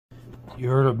You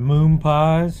heard of moon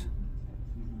pies?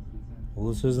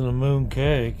 Well, this isn't a moon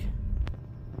cake.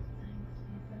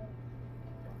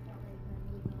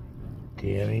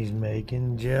 Tammy's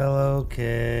making Jello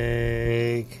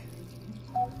cake.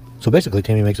 So basically,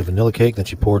 Tammy makes a vanilla cake, then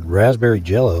she poured raspberry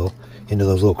Jello into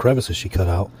those little crevices she cut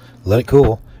out, let it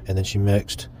cool, and then she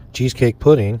mixed cheesecake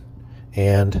pudding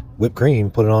and whipped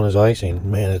cream, put it on as icing.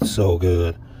 Man, it's so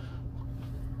good.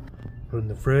 Put it in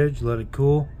the fridge, let it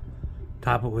cool.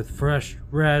 Top it with fresh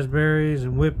raspberries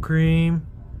and whipped cream,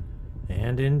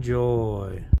 and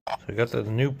enjoy. So I got the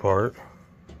new part.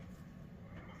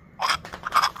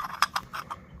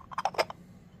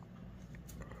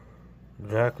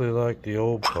 Exactly like the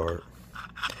old part.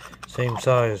 Same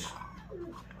size,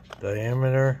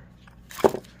 diameter,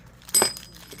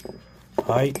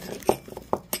 height.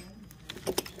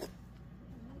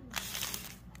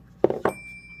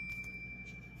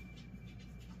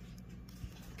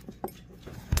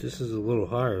 This is a little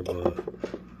higher, but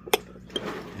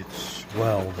it's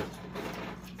swelled.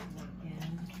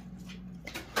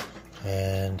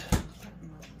 And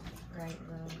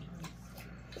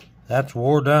that's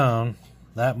wore down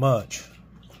that much.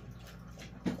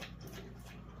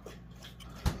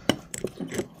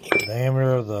 The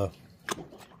diameter of the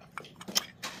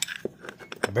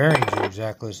bearings are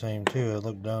exactly the same too. I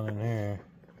looked down in here.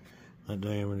 That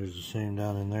diameter is the same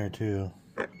down in there too.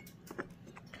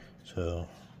 So,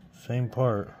 same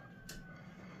part.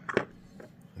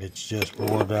 It's just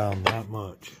wore down that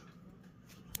much.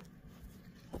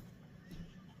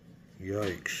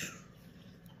 Yikes.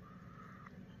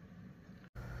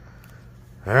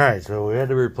 Alright, so we had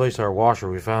to replace our washer.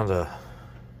 We found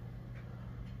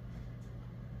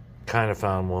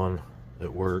found one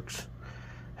that works.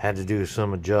 Had to do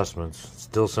some adjustments.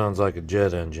 Still sounds like a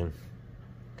jet engine.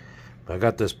 But I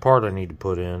got this part I need to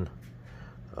put in.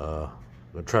 I'm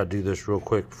going to try to do this real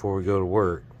quick before we go to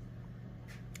work.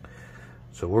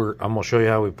 So I'm going to show you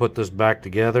how we put this back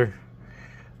together.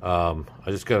 I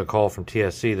just got a call from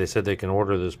TSC. They said they can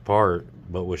order this part,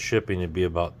 but with shipping it'd be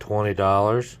about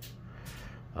 $20.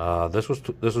 This was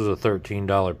a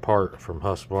 $13 part from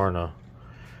Husqvarna.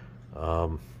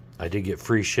 I did get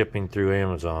free shipping through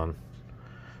Amazon.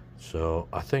 So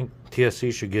I think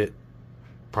TSC should get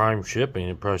prime shipping.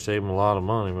 It'd probably save them a lot of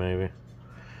money maybe.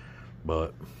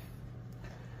 But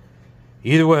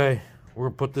either way, we're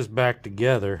going to put this back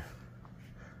together.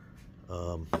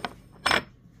 And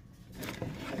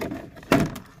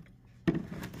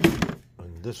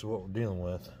this is what we're dealing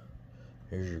with.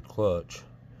 Here's your clutch.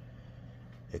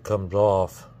 It comes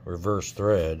off reverse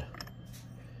thread.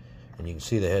 And you can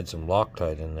see they had some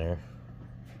Loctite in there.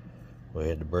 We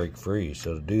had to break free.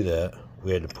 So to do that,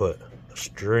 we had to put a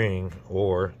string,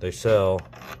 or they sell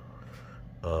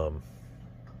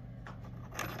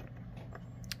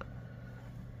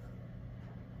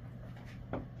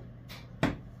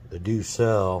they do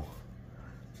sell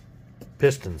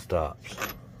piston stops.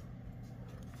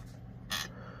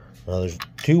 Now there's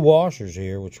two washers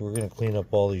here, which we're going to clean up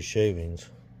all these shavings.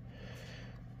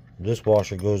 This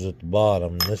washer goes at the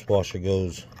bottom, and this washer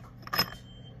goes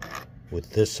with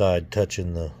this side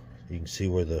touching the, you can see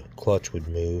where the clutch would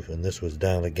move, and this was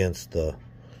down against the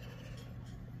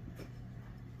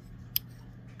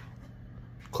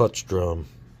clutch drum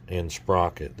and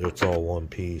sprocket. It's all one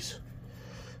piece.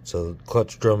 So the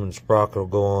clutch drum and sprocket will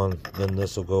go on, then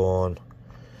this will go on,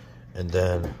 and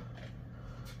then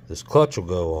this clutch will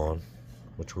go on,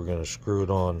 which we're going to screw it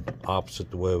on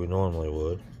opposite the way we normally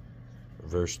would,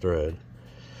 reverse thread.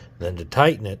 Then to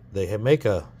tighten it, they make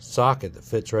a socket that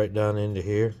fits right down into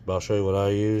here, but I'll show you what I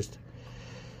used.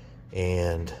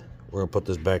 And we're going to put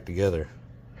this back together.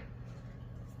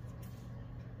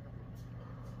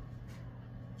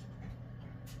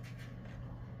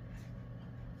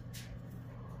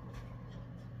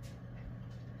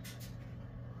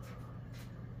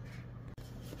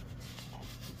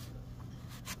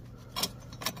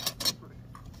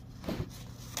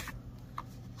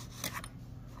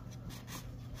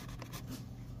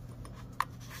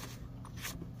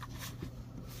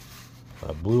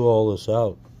 I blew all this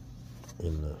out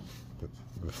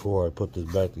before I put this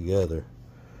back together,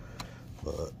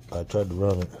 but I tried to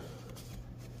run it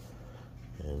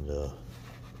and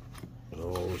put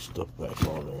all this stuff back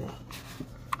on there.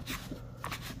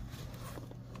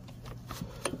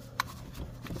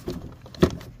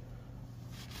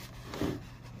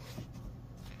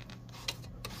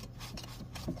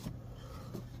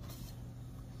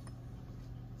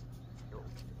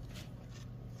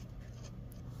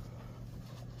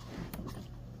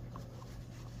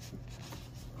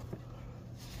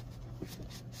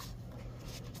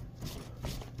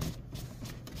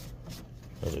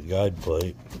 There's a guide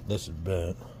plate. this is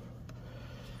bent.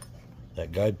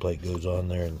 That guide plate goes on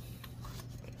there and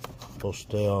supposed to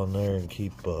stay on there and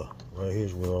keep, right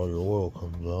here's where all your oil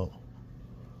comes out.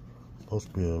 Supposed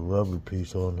to be a rubber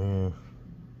piece on here.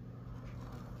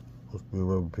 Supposed to be a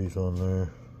rubber piece on there.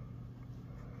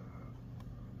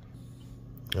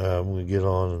 I'm going to get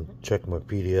on and check my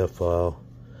PDF file.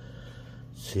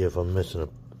 See if I'm missing a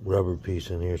rubber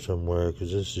piece in here somewhere,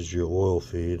 because this is your oil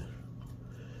feed.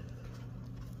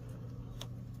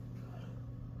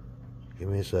 Give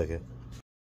me a second.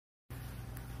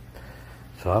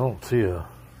 So I don't see a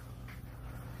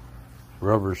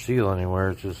rubber seal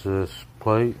anywhere. It's just this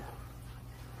plate.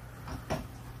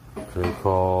 They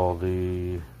call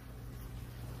the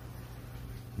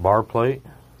bar plate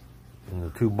and the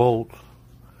 2 bolts.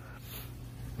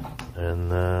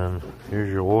 And then here's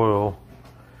your oil.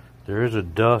 There is a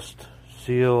dust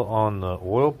seal on the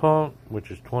oil pump,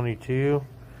 which is 22,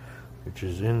 which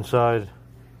is inside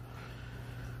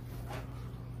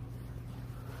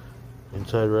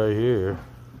right here.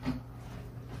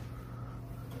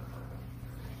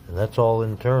 And that's all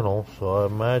internal, so I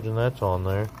imagine that's on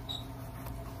there.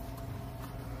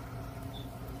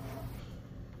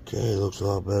 Okay, looks a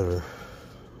lot better.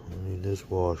 We need this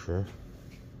washer.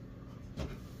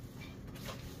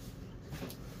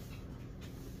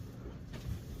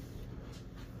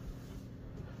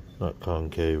 Not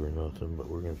concave or nothing, but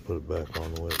we're going to put it back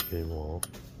on the way it came off.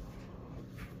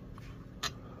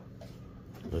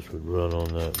 This would run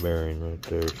on that bearing right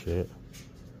there, see it?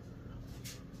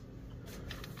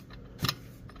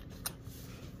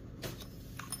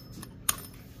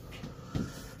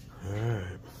 Alright.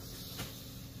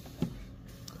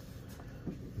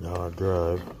 Now I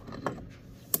drive.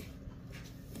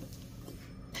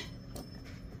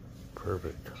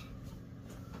 Perfect.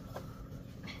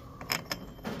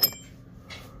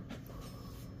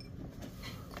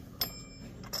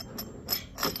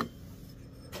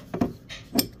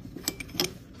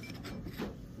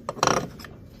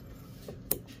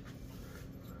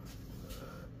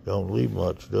 Don't leave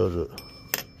much, does it?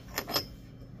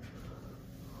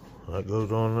 That goes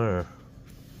on there.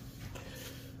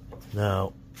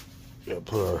 Now, gotta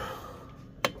put our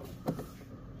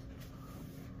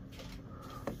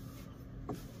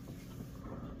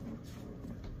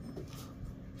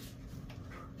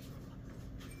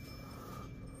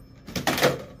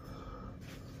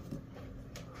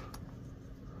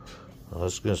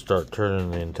this is going to start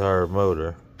turning the entire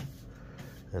motor,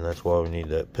 and that's why we need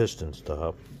that piston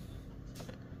stop.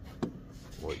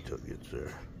 Wait till it gets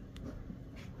there.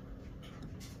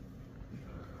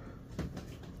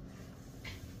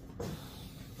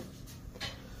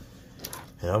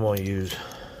 And I'm going to use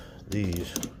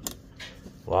these,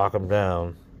 lock them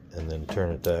down, and then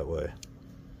turn it that way.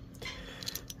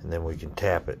 And then we can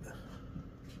tap it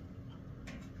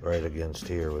right against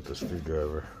here with the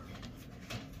screwdriver.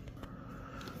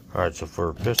 Alright, so for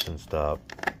a piston stop,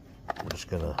 I'm just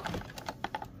going to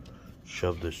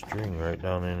shove this string right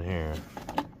down in here.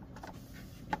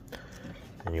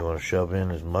 And you want to shove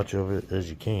in as much of it as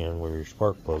you can where your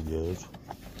spark plug goes.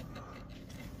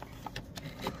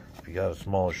 If you got a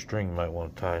smaller string, you might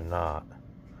want to tie a knot.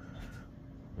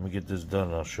 Let me get this done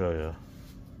and I'll show you.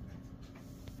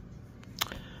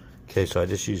 Okay, so I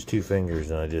just used 2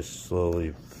 fingers and I just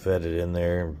slowly fed it in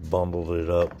there and bundled it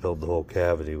up, filled the whole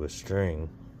cavity with string.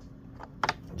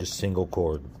 Just single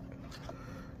cord.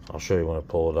 I'll show you when I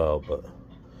pull it out, but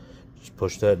just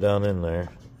push that down in there,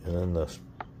 and then the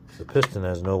piston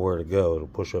has nowhere to go. It'll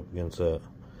push up against that.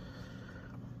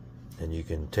 And you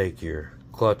can take your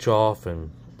clutch off and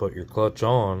put your clutch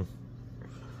on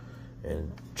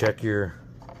and check your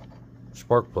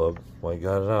spark plug while you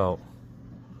got it out.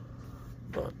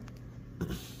 But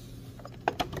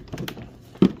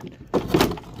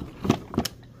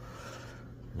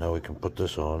now we can put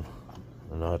this on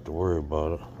and not have to worry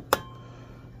about it.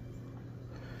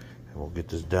 And we'll get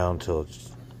this down till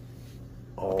it's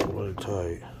all the way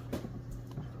tight.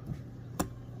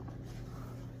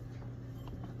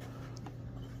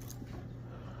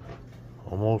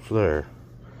 Almost there.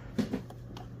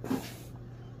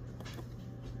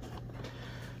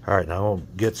 Alright, now I'm going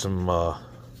to get some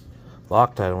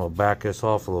Loctite. I'm going to back this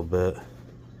off a little bit.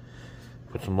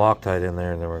 Put some Loctite in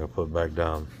there, and then we're going to put it back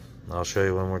down. I'll show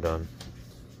you when we're done.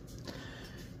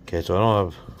 Okay, so I don't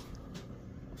have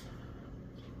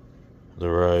the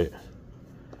right,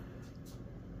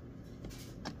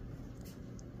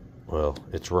 well,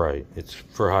 it's right. It's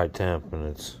for high temp and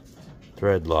it's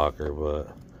thread locker,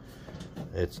 but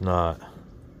it's not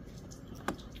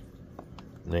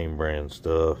name brand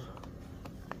stuff,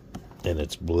 and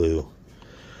it's blue.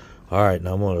 Alright,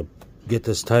 now I'm going to get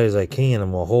this tight as I can,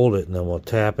 and we'll hold it, and then we'll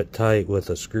tap it tight with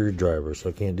a screwdriver. So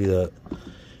I can't do that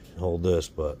and hold this,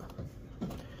 but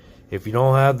if you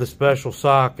don't have the special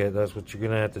socket, that's what you're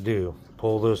gonna have to do.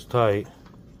 Pull this tight,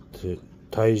 to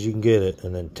tight as you can get it,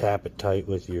 and then tap it tight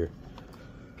with your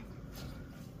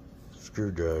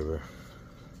screwdriver.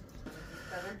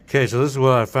 Okay, so this is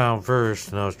what I found first,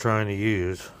 and I was trying to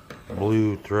use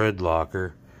blue thread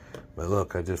locker, but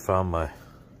look, I just found my,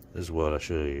 this is what I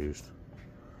should have used.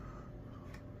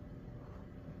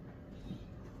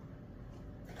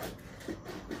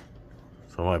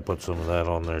 So I might put some of that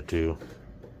on there too.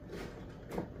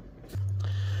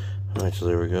 Alright, so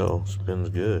there we go. Spins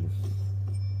good.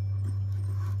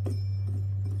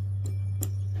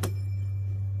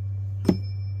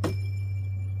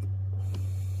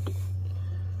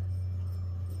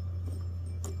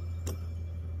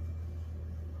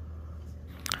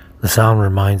 The sound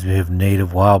reminds me of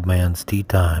Native Wildman's Tea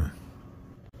Time.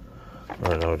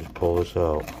 Alright, now I'll just pull this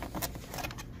out.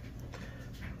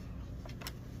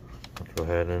 Go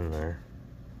ahead in there.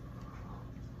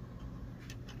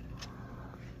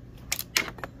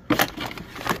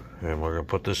 And we're going to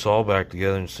put this all back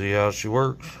together and see how she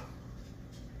works.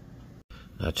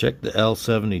 Now check the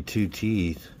L72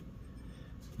 teeth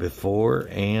before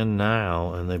and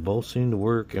now, and they both seem to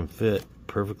work and fit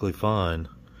perfectly fine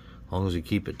as long as you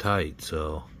keep it tight.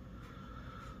 So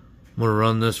I'm going to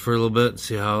run this for a little bit and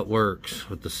see how it works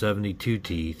with the 72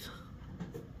 teeth.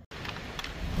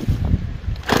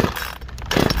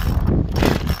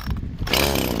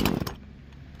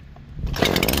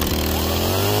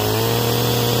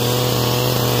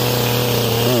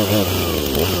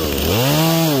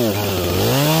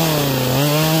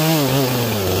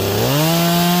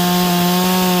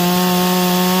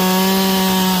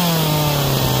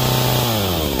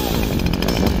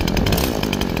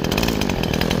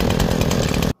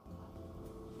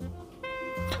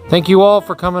 Thank you all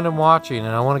for coming and watching,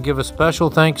 and I want to give a special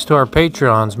thanks to our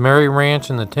Patreons, Mary Ranch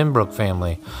and the Timbrook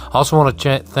family. I also want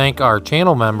to thank our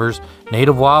channel members,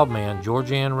 Native Wildman,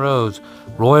 Georgianne Rose,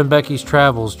 Roy and Becky's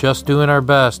Travels, Just Doing Our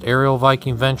Best, Aerial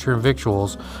Viking Venture and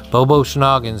Victuals, Bobo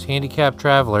Schnoggins, Handicapped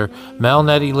Traveler, Mel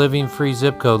Nettie Living Free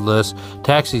Zip Code List,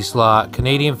 Taxi Slot,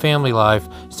 Canadian Family Life,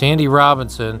 Sandy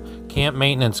Robinson, Camp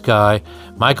Maintenance Guy,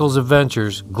 Michael's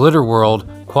Adventures, Glitter World,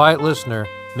 Quiet Listener,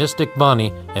 Mystic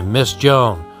Bunny, and Miss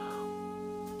Joan.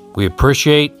 We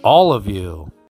appreciate all of you.